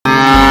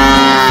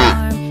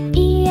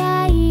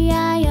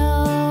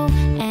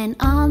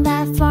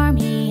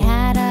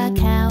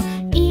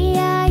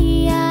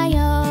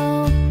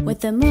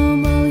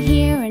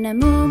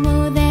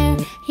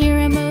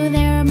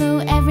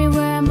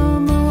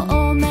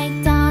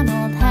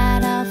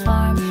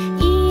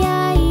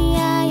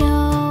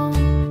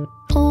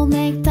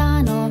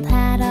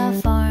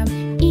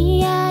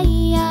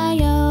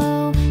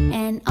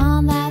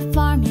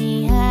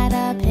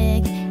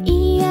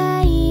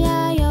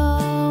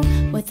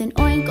with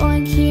an oink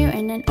oink here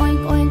and an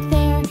oink oink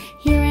there.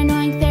 Here an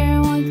oink, there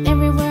an oink,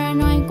 everywhere an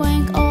oink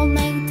oink. Old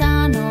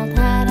MacDonald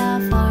had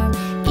a farm,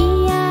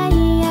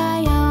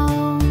 E-I-E-I-O.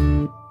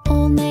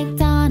 Old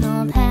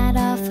MacDonald had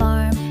a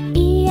farm,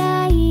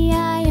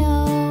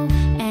 E-I-E-I-O.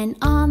 And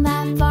on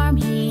that farm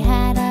he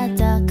had a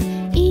duck,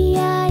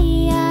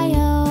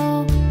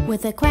 E-I-E-I-O.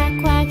 With a quack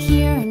quack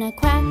here and a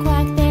quack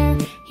quack there.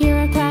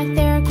 Here a quack,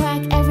 there a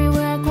quack,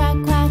 everywhere a quack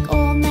quack.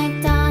 Old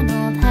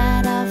MacDonald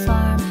had a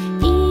farm,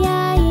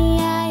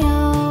 E-I-E-I-O.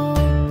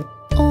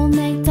 Old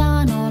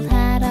MacDonald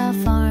had a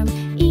farm,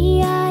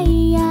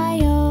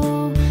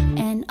 E-I-E-I-O.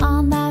 And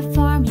on that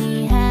farm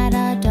he had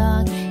a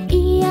dog,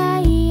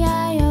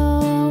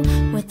 E-I-E-I-O.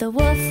 With a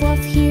woof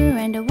woof here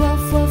and a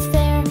woof woof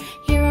there.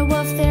 Here a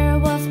woof, there a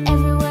woof,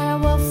 everywhere a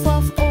woof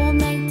woof. Old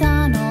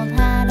MacDonald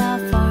had a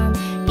farm,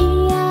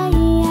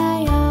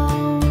 E-I-E-I-O.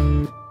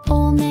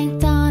 Old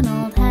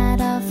MacDonald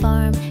had a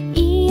farm,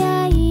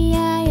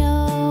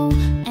 E-I-E-I-O.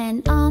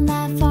 And on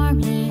that farm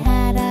he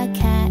had a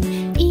cat,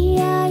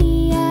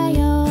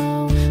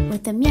 E-I-E-I-O.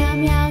 With a meow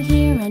meow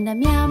here and a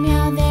meow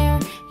meow there.